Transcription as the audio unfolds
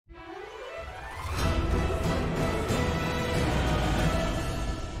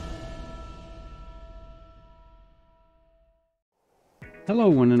Hello,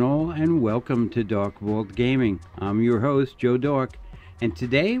 one and all, and welcome to Dark Vault Gaming. I'm your host, Joe Dark, and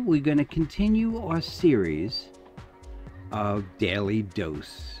today we're going to continue our series of Daily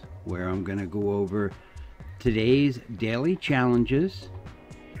Dose, where I'm going to go over today's daily challenges,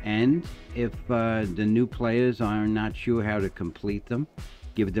 and if the new players are not sure how to complete them,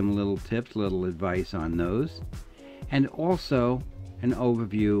 give them little tips, little advice on those, and also an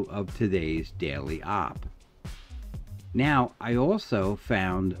overview of today's daily op. Now, I also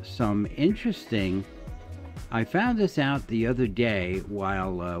found some interesting. I found this out the other day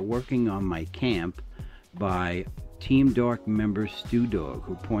while working on my camp by Team Dark member Stu Dog,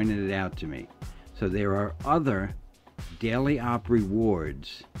 who pointed it out to me. So there are other daily op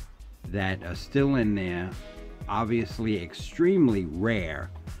rewards that are still in there, obviously extremely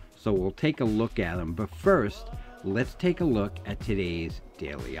rare. So we'll take a look at them. But first, let's take a look at today's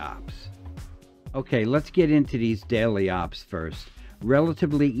daily ops. Okay, let's get into these daily ops first.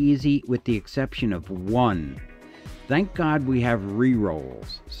 Relatively easy with the exception of one. Thank God we have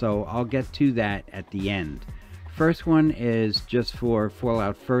rerolls, so I'll get to that at the end. First one is just for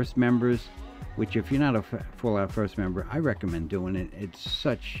Fallout First members, which if you're not a Fallout First member, I recommend doing it.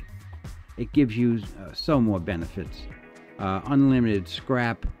 It gives you so more benefits. Unlimited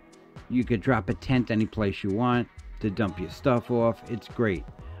scrap. You could drop a tent any place you want to dump your stuff off. It's great.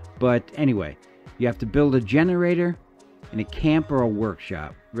 But anyway, you have to build a generator in a camp or a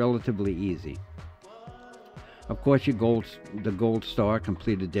workshop. Relatively easy. Of course, the gold star,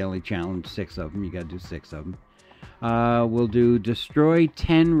 complete a daily challenge, 6 of them. You got to do 6 of them. We'll do destroy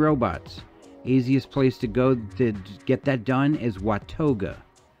 10 robots. Easiest place to go to get that done is Watoga.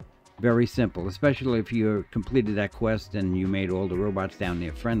 Very simple, especially if you completed that quest and you made all the robots down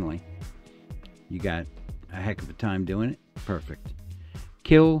there friendly. You got a heck of a time doing it. Perfect.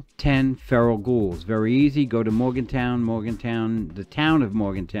 Kill 10 feral ghouls. Very easy. Go to Morgantown. The town of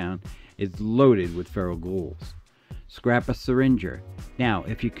Morgantown is loaded with feral ghouls. Scrap a syringer. Now,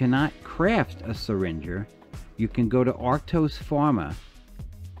 if you cannot craft a syringer, you can go to Arctos Pharma,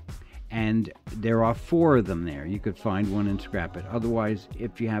 and there are 4 of them there. You could find one and scrap it. Otherwise,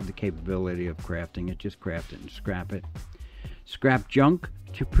 if you have the capability of crafting it, just craft it and scrap it. Scrap junk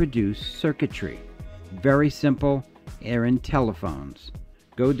to produce circuitry. Very simple. They're in telephones.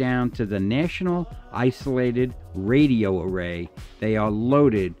 Go down to the National Isolated Radio Array. They are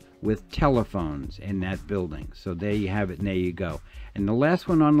loaded with telephones in that building. So there you have it, and there you go. And the last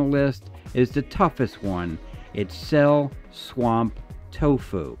one on the list is the toughest one. It's Sell Swamp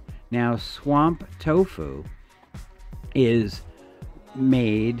Tofu. Now, swamp tofu is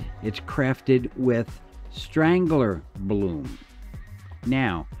made, it's crafted with Strangler Bloom.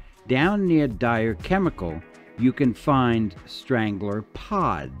 Now, down near Dyer Chemical, you can find Strangler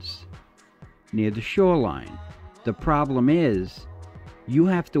pods near the shoreline. The problem is, you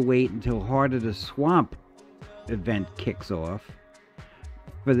have to wait until Heart of the Swamp event kicks off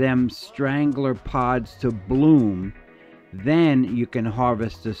for them Strangler pods to bloom. Then you can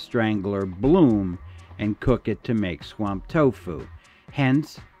harvest the Strangler bloom and cook it to make swamp tofu.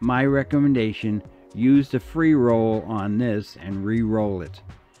 Hence, my recommendation, use the free roll on this and re-roll it.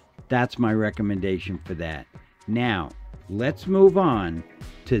 That's my recommendation for that. Now, let's move on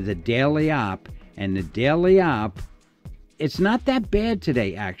to the daily op. And the daily op, it's not that bad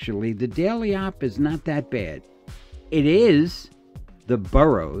today, actually. The daily op is not that bad. It is the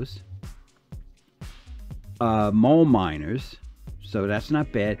burrows, mole miners, so that's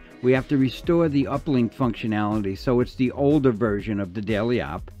not bad. We have to restore the uplink functionality, so it's the older version of the daily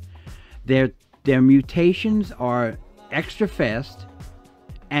op. Their mutations are extra fast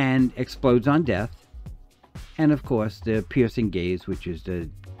and explodes on death. And of course, the piercing gaze, which is the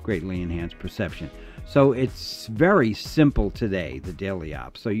greatly enhanced perception. So it's very simple today, the daily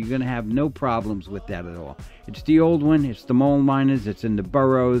op. So you're going to have no problems with that at all. It's the old one. It's the mole miners. It's in the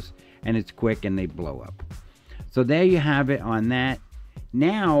burrows. And it's quick and they blow up. So there you have it on that.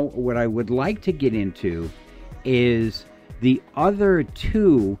 Now, what I would like to get into is the other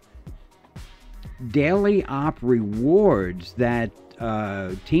 2 daily op rewards that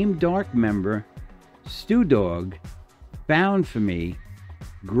Team Dark member Stu Dog found for me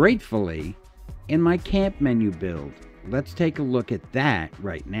gratefully in my camp menu build. Let's take a look at that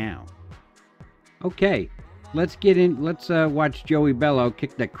right now. Okay, let's get in. Let's watch Joey Bello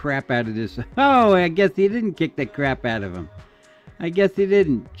kick the crap out of this. Oh, I guess he didn't kick the crap out of him. I guess he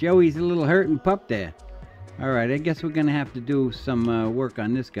didn't. Joey's a little hurt and pup there. All right, I guess we're gonna have to do some work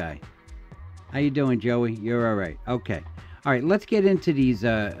on this guy. How you doing, Joey? You're all right. Okay. All right, let's get into these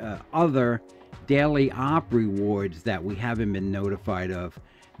other daily op rewards that we haven't been notified of,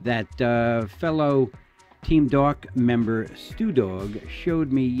 that fellow Team Dark member Stu Dog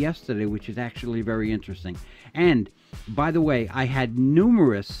showed me yesterday, which is actually very interesting. And by the way, I had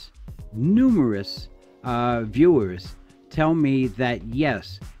numerous viewers tell me that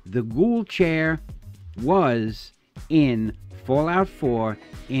yes, the Ghoul Chair was in Fallout 4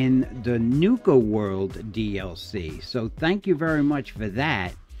 in the Nuka World DLC. So thank you very much for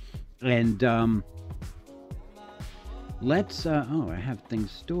that. And let's oh, I have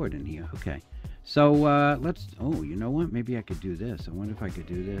things stored in here. Okay. So let's, oh, you know what? Maybe I could do this. I wonder if I could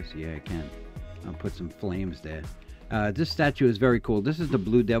do this. Yeah, I can. I'll put some flames there. This statue is very cool. This is the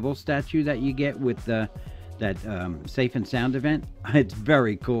Blue Devil statue that you get with that Safe and Sound event. It's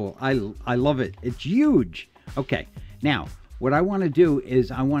very cool. I love it. It's huge. Okay, now what I want to do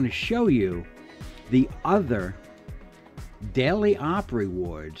is I want to show you the other daily op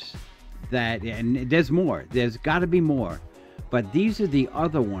rewards that, and there's more. There's got to be more, but these are the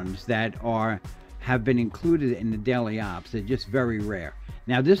other ones that have been included in the daily ops. They're just very rare.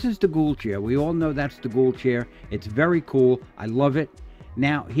 Now this is the Ghoul Chair. We all know that's the Ghoul Chair. It's very cool. I love it.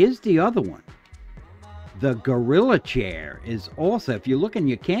 Now here's the other one. The Gorilla Chair is also, if you look in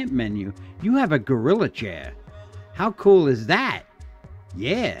your camp menu, you have a Gorilla Chair. How cool is that?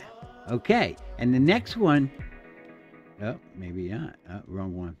 Yeah. Okay. And the next one, oh, maybe not. Oh,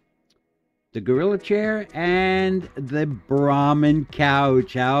 wrong one. The Gorilla Chair and the Brahmin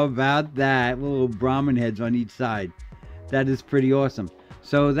Couch. How about that? Little Brahmin heads on each side. That is pretty awesome.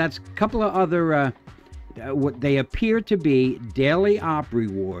 So that's a couple of other, what they appear to be daily op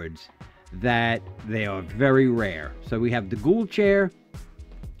rewards that they are very rare. So we have the Ghoul Chair,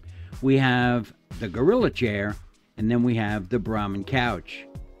 we have the Gorilla Chair, and then we have the Brahmin Couch.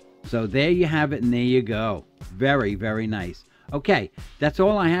 So there you have it, and there you go. Very, very nice. Okay, that's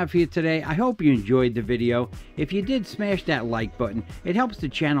all I have for you today. I hope you enjoyed the video. If you did, smash that like button. It helps the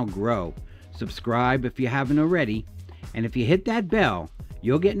channel grow. Subscribe if you haven't already. And if you hit that bell,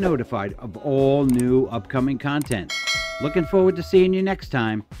 you'll get notified of all new upcoming content. Looking forward to seeing you next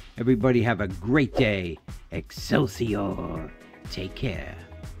time. Everybody have a great day. Excelsior. Take care.